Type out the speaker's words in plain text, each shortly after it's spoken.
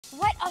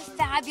What a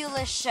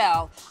fabulous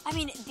show. I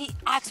mean, the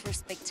acts were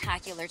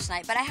spectacular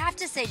tonight, but I have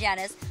to say,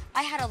 Janice,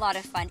 I had a lot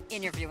of fun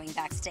interviewing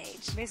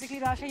backstage. Basically,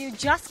 Rasha, you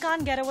just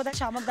can't get over that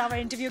Shamak Davar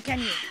interview, can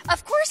you?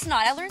 Of course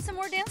not. I learned some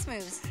more dance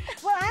moves.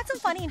 Well, I had some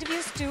funny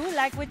interviews too,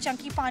 like with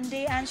Chunky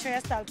Pandey and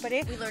Shreyas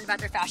Talpare. We learned about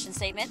their fashion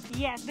statement.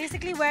 Yes,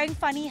 basically wearing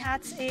funny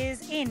hats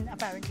is in,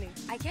 apparently.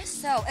 I guess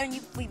so. And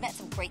we met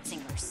some great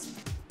singers.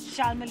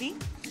 Shalmali.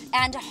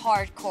 And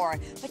hardcore.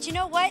 But you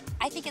know what?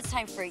 I think it's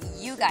time for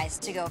you guys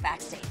to go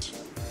backstage.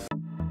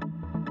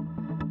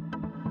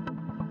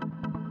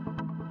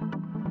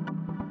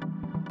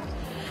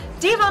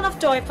 Day one of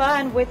TOIFA,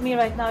 and with me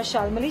right now is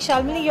Shalmali.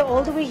 Shalmali, you're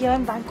all the way here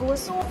in Vancouver,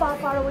 so far,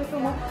 far away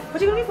from home.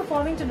 But you're going to be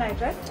performing tonight,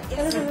 right? Yes.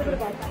 Tell us a little bit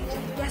about that.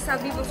 Yes,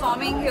 I'll be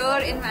performing here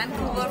in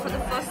Vancouver for the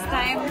first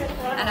time,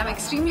 and I'm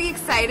extremely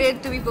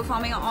excited to be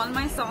performing all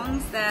my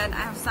songs that I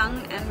have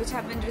sung and which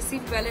have been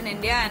received well in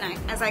India, and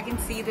as I can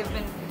see, they've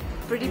been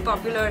pretty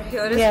popular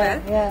here as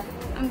well. Yeah.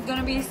 I'm going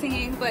to be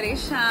singing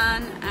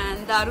Pareshan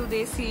and Daru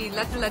Desi,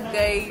 Lat Lag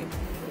Gai,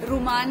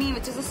 Rumani,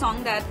 which is a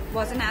song that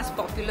wasn't as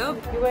popular.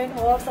 You were in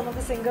awe of some of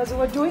the singers who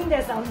were doing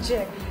their sound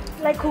check.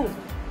 Like who?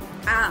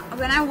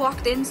 When I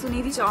walked in,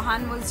 Sunidhi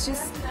Chauhan was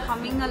just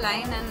humming a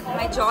line and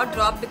my jaw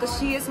dropped because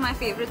she is my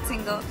favorite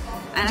singer.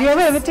 And Do you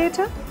ever imitate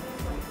her?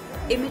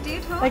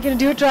 Imitate her? Like,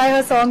 do you try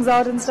her songs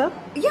out and stuff?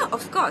 Yeah,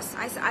 of course.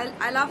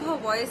 I love her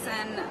voice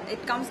and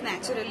it comes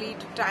naturally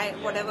to try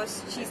whatever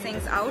she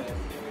sings out.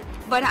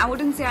 But I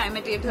wouldn't say I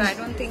imitate her. I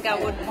don't think I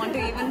would want to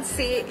even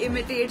say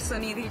imitate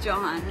Sunidhi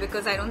Chauhan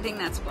because I don't think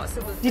that's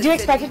possible. Did you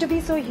expect it to be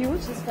so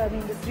huge, this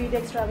 3-day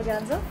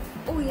extravaganza?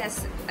 Oh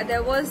yes,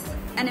 there was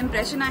an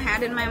impression I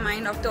had in my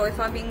mind of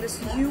TOIFA being this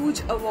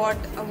huge award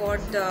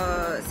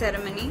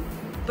ceremony.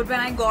 But when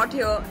I got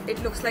here,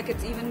 it looks like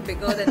it's even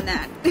bigger than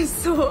that.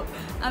 So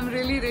I'm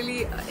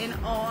really in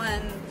awe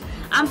and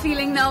I'm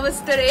feeling nervous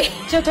today.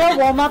 So,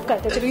 warm up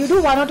karte. You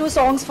do 1 or 2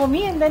 songs for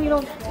me, and then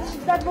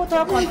that will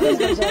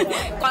confidence.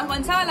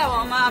 Kaun sa wala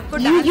warm up?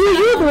 You do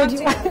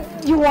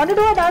it. You want to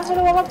do a dance for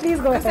a warm up? Please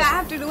go ahead. Because I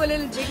have to do a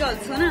little jig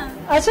also, na?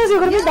 Achha, so you're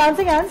going to be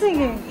dancing and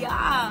singing.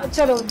 Yeah.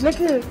 Chalo,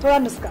 little, thoda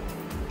nuska.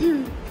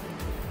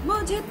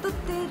 मुझे तो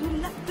तेरी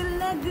लत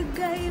लग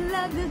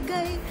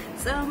गई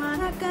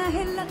समाना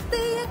काहे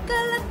लगती है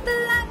गलत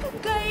लग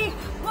गई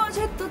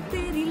मुझे तो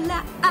तेरी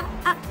लत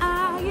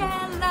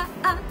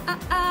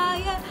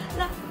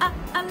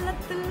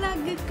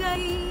लग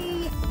गई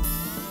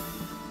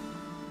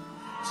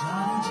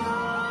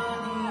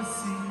जाने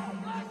सी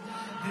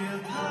दिल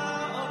था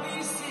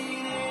अभी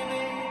सीने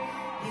में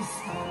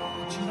इसको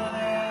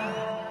चुराया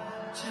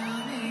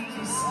जाने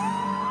किसने.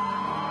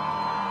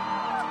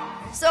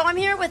 So I'm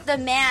here with the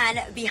man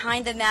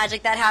behind the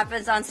magic that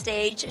happens on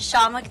stage,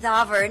 Shamak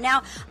Davar.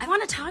 Now, I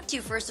want to talk to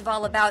you first of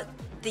all about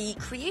the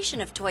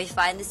creation of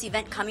TOIFA and this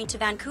event coming to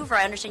Vancouver.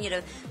 I understand you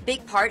had a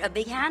big part, a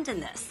big hand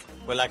in this.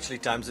 Well, actually,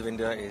 Times of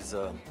India is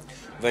a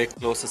very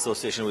close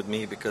association with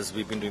me because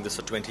we've been doing this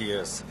for 20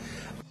 years.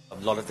 A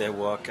lot of their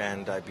work,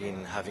 and I've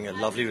been having a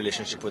lovely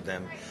relationship with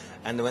them.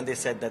 And when they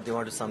said that they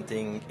wanted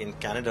something in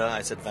Canada,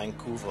 I said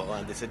Vancouver,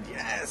 and they said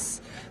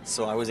yes.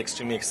 So I was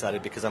extremely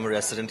excited because I'm a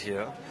resident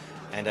here.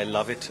 And I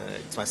love it.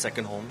 It's my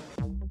second home.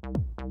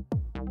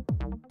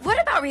 What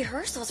about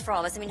rehearsals for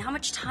all this? I mean, how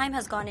much time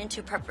has gone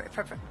into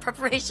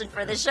preparation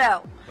for the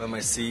show? Well, my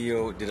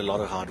CEO did a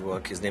lot of hard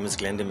work. His name is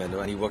Glenn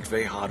DeMello, and he worked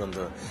very hard on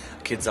the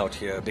kids out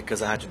here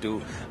because I had to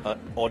do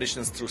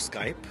auditions through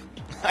Skype.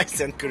 I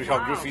sent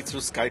choreography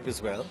through Skype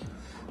as well.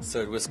 So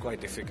it was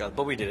quite difficult,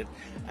 but we did it.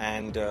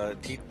 And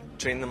he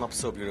trained them up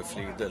so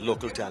beautifully, the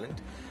local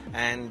talent.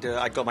 And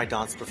I got my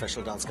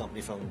professional dance company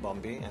from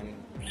Bombay, and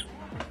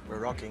we're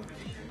rocking.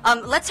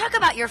 Let's talk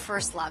about your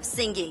first love,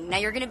 singing. Now,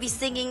 you're going to be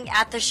singing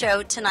at the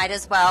show tonight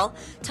as well.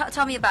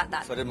 Tell me about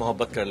that. So I did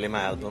Mohabbat Kar Le,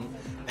 my album,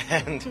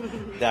 and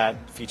that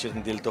featured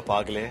in Dil To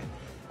Pagle,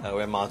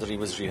 where Madhuri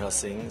was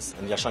rehearsing,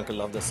 and Yashankar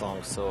loved the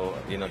song, so,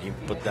 he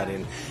put that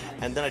in.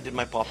 And then I did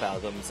my pop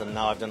albums, and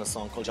now I've done a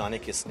song called Jaane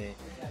Kisne,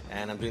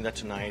 and I'm doing that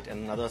tonight,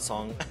 and another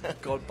song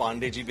called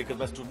Pandeji, because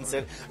my student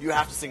said, you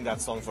have to sing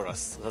that song for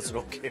us. So I said,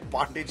 okay,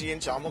 Pandeji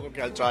and Shamak,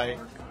 okay, I'll try.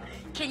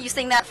 Can you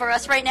sing that for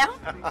us right now?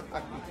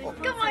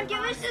 Come on, give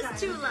us just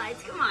 2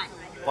 lines. Come on.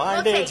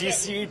 Pandey ji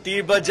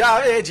seeti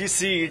bajaye ji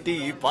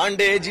seeti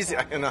Pandey ji se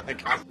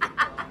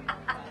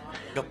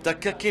Kab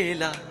tak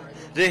akela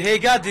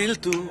रहेगा दिल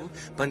तू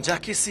पंजा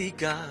किसी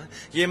का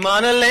ये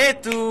मान ले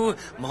तू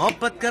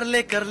मोहब्बत कर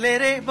ले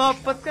रे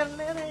मोहब्बत कर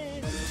ले रे.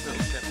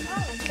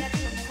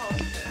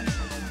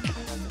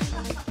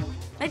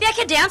 Maybe I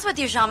could dance with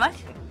you, Shamak,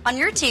 on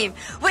your team.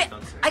 Wait,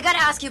 I got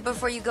to ask you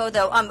before you go,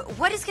 though,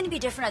 what is going to be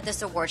different at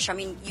this award show? I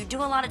mean, you do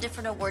a lot of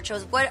different award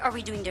shows. What are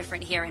we doing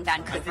different here in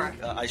Vancouver? I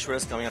think Aishwarya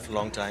is coming after a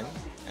long time,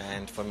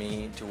 and for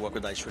me to work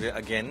with Aishwarya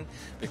again,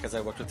 because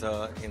I worked with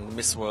her in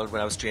Miss World,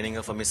 where I was training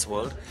her for Miss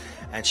World,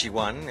 and she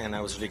won, and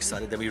I was really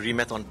excited. Then we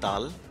re-met on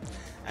Tal,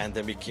 and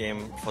then we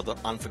came for the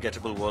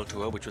Unforgettable World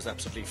Tour, which was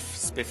absolutely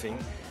spiffing.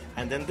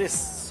 and then this.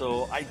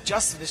 So I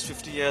just finished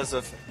 50 years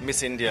of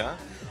Miss India,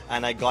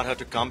 and I got her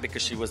to come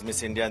because she was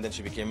Miss India and then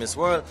she became Miss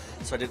World.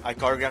 So I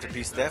choreographed a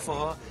piece there for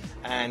her,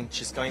 and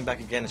she's coming back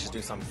again and she's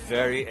doing some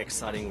very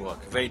exciting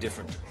work, very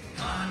different.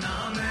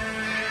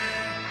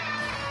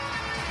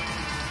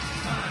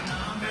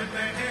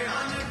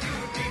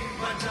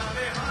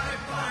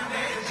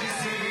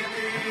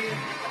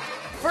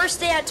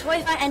 First day at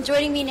TOIFA, and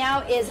joining me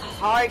now is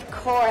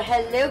Hardcore.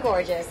 Hello,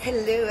 gorgeous.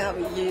 Hello, how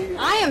are you?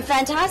 I am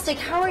fantastic.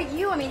 How are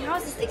you? I mean, how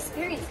has this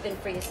experience been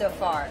for you so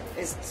far?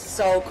 It's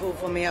so cool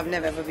for me. I've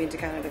never ever been to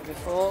Canada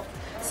before.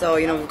 So,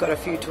 we've got a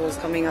few tours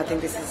coming. I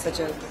think this is such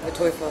a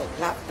TOIFA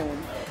platform.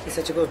 It's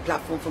such a good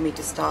platform for me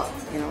to start,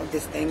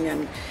 this thing.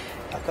 And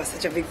I've got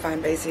such a big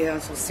fan base here.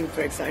 I'm so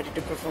super excited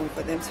to perform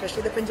for them,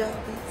 especially the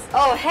Punjabis.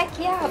 Oh, heck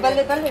yeah.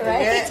 Balle balle,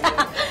 right?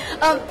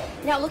 Yeah.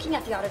 Now, looking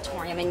at the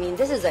auditorium, I mean,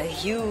 this is a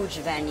huge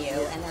venue,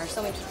 and there are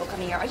so many people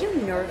coming here. Are you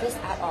nervous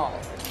at all?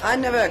 I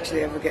never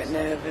actually ever get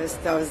nervous.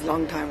 That was a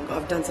long time ago.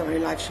 I've done so many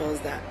live shows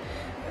that,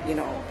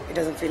 it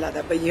doesn't feel like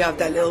that. But you have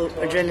that little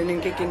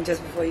adrenaline kicking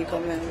just before you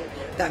come in.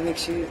 That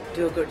makes you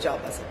do a good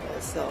job, I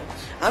suppose. So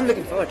I'm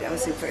looking forward to it. I'm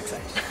super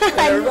excited. We're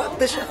going to rock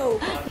the show.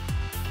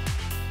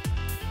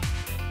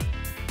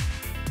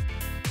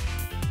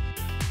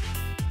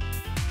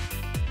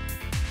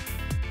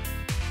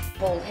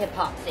 Whole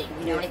hip-hop thing,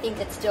 and I think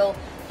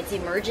it's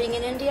emerging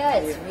in India.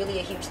 It's really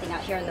a huge thing out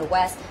here in the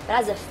West. But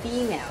as a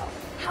female,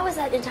 how has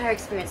that entire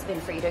experience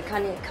been for you to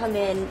kind of come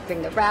in,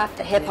 bring the rap,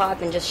 the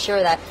hip-hop, and just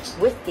share that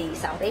with the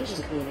South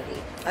Asian community?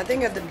 I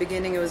think at the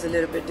beginning it was a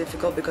little bit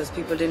difficult because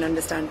people didn't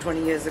understand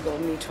 20 years ago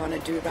me trying to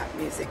do rap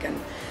music, and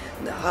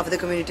half of the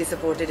community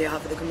supported it,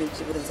 half of the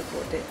community wouldn't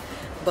support it.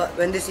 But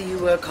when they see you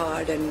work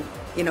hard and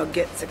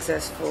get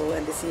successful,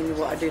 and they see me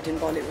what I did in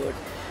Bollywood,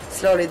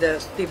 slowly the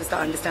people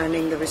start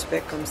understanding, the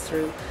respect comes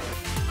through.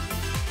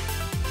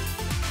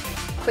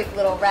 Quick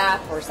little rap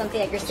or something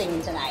that you're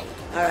singing tonight.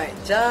 Alright.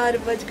 4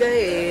 बज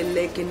गए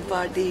लेकिन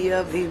party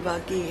अभी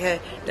बाकी है,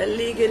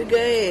 टल्ली गिर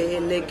गए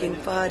लेकिन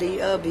party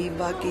अभी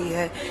बाकी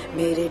है,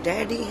 मेरे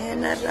डैडी हैं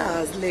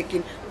नाराज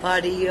लेकिन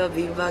पार्टी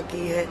अभी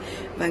बाकी है,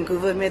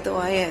 वैंकूवर में तो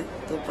आए हैं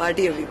तो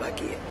पार्टी अभी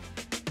बाकी है.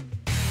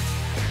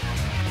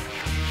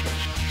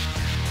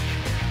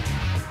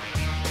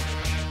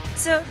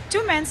 So,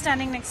 two men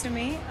standing next to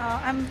me.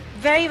 I'm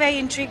very, very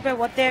intrigued by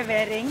what they're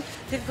wearing.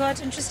 They've got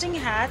interesting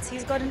hats.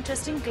 He's got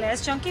interesting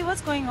glares. Chunky,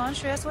 what's going on?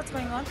 Shreyas, what's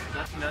going on?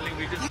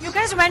 Nothing. You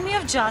guys remind me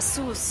of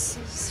Jasoos.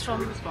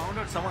 We just found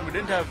out someone. We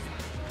didn't have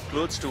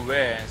clothes to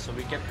wear, so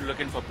we kept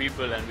looking for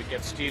people and we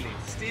kept stealing.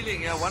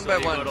 Stealing, yeah, one So by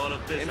we one. got all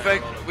of this In and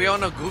fact, all of we're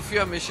on a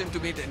goofier mission to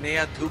meet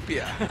Neha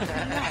Dhupia.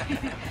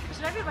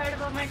 Should I be worried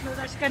about my clothes?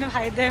 I should kind of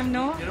hide them,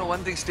 no?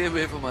 One thing, stay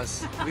away from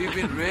us. We've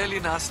been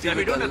really nasty Yeah, we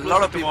with don't a have lot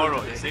clothes of people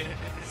tomorrow, today. you see?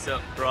 So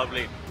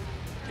probably,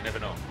 you never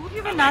know. Who have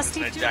you been I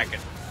nasty might to? jacket.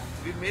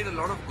 We've made a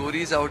lot of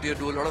goris out here,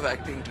 do a lot of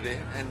acting today,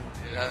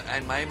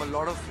 and mime a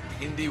lot of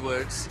Hindi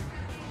words,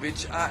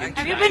 which are Have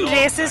actually... you been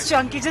racist,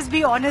 Chunky? Just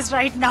be honest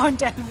right now and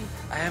tell me.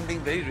 I am being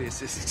very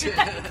racist.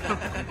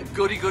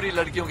 गोरी गोरी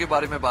लड़कियों के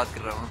बारे में बात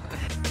कर रहा हूँ.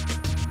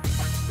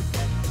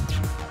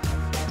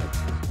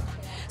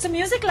 So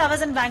music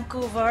lovers in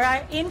Vancouver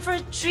are in for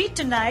a treat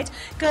tonight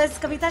because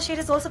Kavita Sheth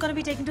is also going to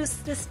be taken to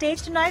the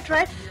stage tonight,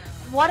 right?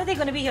 What are they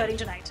going to be hearing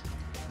tonight?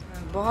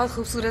 बहुत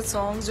खूबसूरत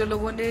songs जो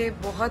लोगों ने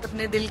बहुत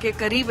अपने दिल के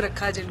करीब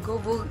रखा जिनको,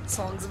 वो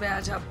सॉन्ग्स में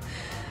आज आप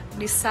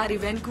अपनी सारी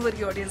वैंकूवर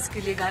की ऑडियंस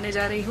के लिए गाने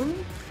जा रही हूँ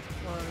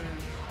और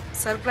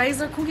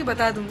सरप्राइज रखूंगी,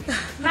 बता दूँ.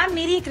 मैम,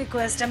 मेरी एक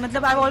रिक्वेस्ट है,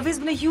 मतलब I've always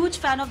been a huge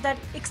fan of that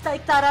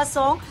Iktara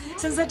song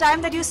since the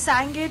time that you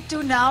sang it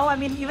to now. I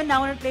mean, even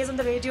now when it plays on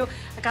the radio,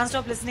 I can't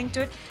stop listening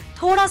to it.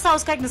 थोड़ा सा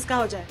उसका एक नुस्खा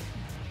हो जाए.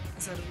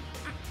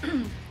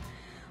 जरूर.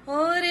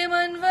 ओरे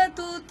मनवा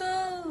तू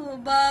तो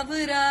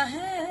बाबरा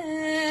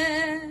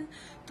है,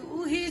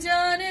 तू ही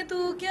जाने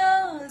तू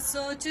क्या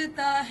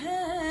सोचता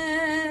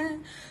है,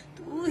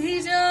 तू ही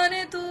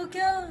जाने तू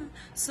क्या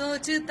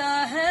सोचता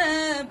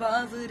है,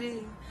 बाबरे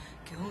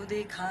क्यों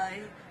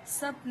दिखाए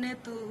सपने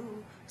तू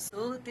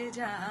सोते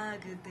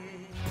जागते.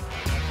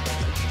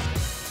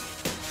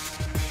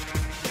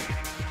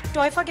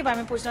 टॉयफा के बारे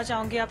में पूछना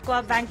चाहूंगी आपको.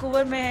 आप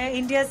वैंकूवर में हैं,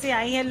 इंडिया से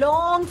आई हैं,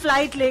 लॉन्ग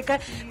फ्लाइट लेकर.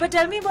 But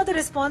tell me about the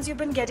response you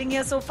been getting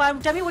here so far.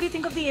 Tell me what you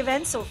think of the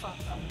event so फार.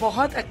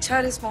 बहुत अच्छा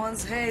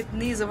रिस्पांस है,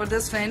 इतनी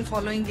ज़बरदस्त फैन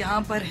फॉलोइंग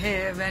यहाँ पर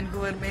है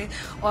वैंकूवर में,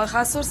 और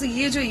ख़ासतौर से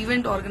ये जो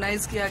इवेंट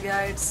ऑर्गेनाइज किया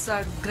गया, it's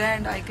a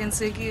grand, I can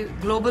say कि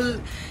ग्लोबल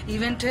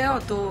इवेंट है.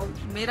 और तो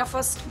मेरा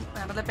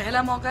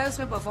पहला मौका है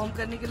उसमें परफॉर्म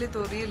करने के लिए,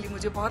 तो रियली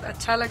मुझे बहुत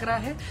अच्छा लग रहा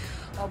है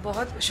और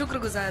बहुत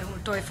शुक्रगुजार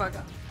हूँ टॉयफा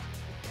का.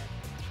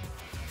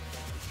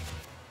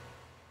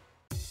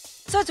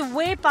 So it's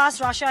way past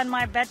Russia and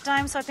my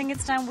bedtime, so I think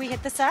it's time we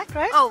hit the sack,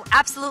 right? Oh,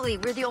 absolutely.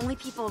 We're the only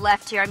people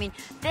left here. I mean,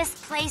 this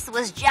place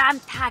was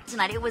jam-packed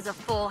tonight. It was a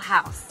full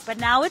house. But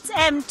now it's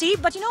empty.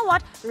 But you know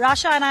what?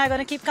 Rasha and I are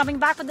going to keep coming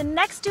back for the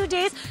next 2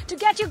 days to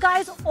get you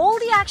guys all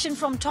the action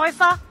from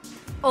TOIFA.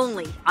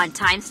 Only on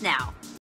Times Now.